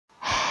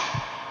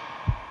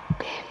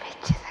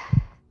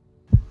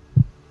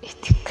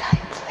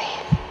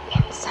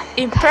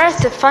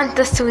Impressed the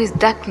fantasy with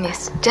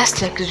darkness,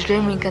 just like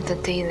dreaming at the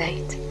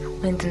daylight,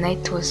 when the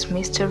night was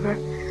mist over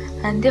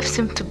and death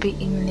seemed to be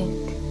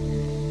imminent.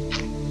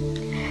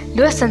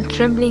 Lost and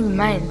trembling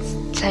minds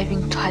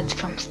striving to hide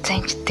from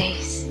strange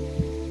days.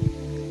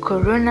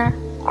 Corona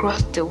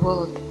crossed the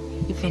world,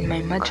 even my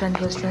imagined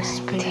was not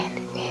spared.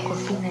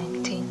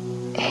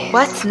 COVID-19.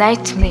 What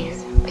nightmare!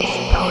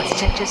 Our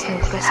churches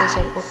and presses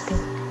are open.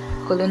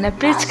 Corona,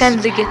 please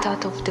kindly get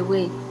out of the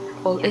way.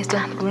 All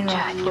Eastern green of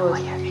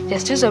floors.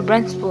 Just use a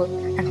blind spot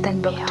and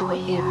turn back to your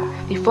ear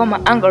before my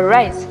anger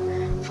rise,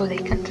 for I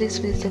can't live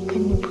with the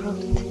pain you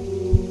brought.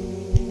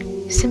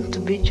 You seem to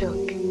be a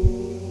joke,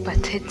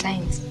 but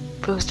headlines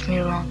proved me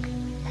wrong.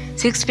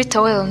 6 feet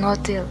away on no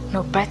hotel,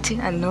 no party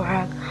and no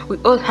hug, we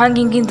all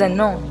hanging in the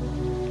known.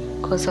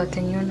 Cause of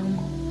the new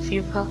normal,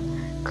 fever,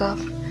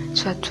 cough,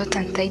 sweat, throat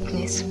and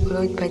tightness,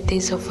 followed by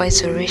days of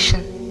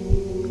isolation.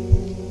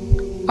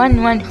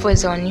 114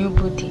 is our new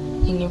body,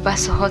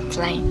 universal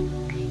hotline.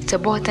 It's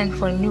about time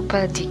for a new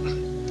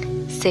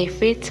paradigm. Stay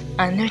fit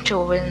and nurture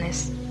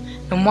wellness.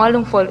 No more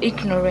room for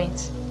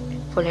ignorance.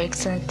 For our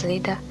excellent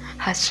leader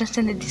has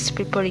strengthened these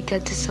people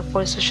regardless of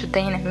all social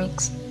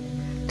dynamics.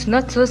 Do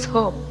not lose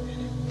hope,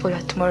 for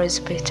that tomorrow is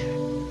better.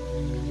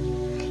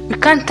 We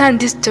can't turn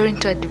this story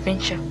into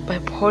adventure by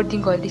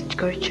beholding our rich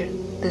culture,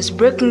 thus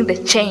breaking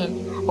the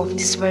chain of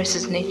this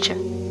virus's nature.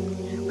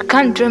 We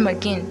can't dream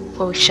again,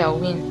 for we shall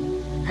win,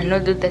 and know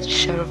that we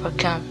shall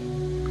overcome.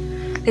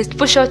 Let's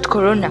push out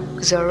Corona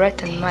with our right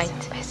and might,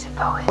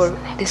 for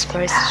this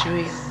virus is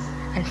real,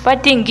 and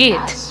fighting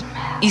it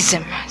is a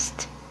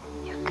must.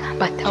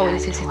 But how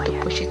easy is it to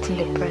push it in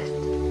the press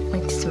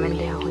when it is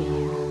Monday away?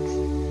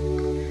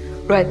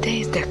 Rwanda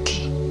is the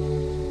key.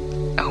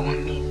 Our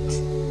means.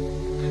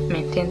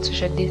 Maintain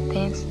social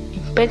distance,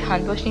 impede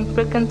hand washing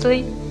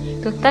frequently,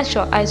 don't touch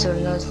your eyes or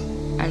nose,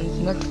 and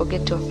do not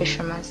forget your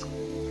facial mask.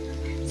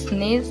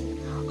 Sneeze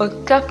or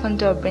cough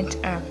under your bent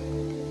arm.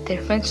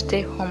 Tell friends to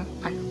stay home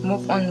and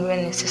move on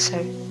when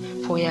necessary,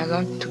 for we are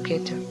alone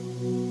together.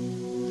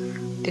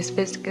 This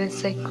basically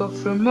cycle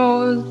from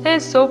all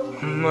less of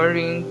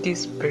murmuring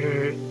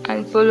despair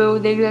and follow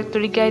the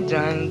regulatory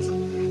guidelines.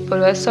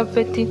 Follow a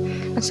safety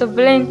and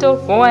surveillance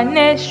of our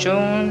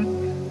nation.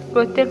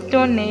 Protect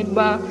your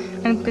neighbor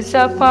and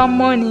preserve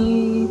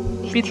harmony.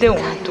 Be the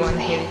one to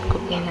inherit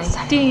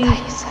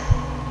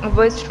COVID-19.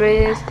 Avoid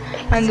stress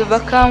and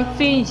overcome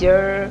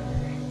fear.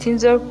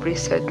 Things are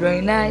praise are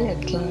drawing nigh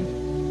again.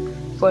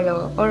 For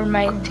our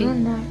Almighty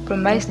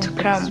promised to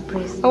calm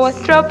our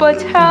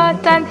troubled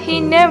heart, and He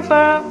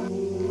never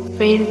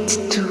failed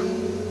to.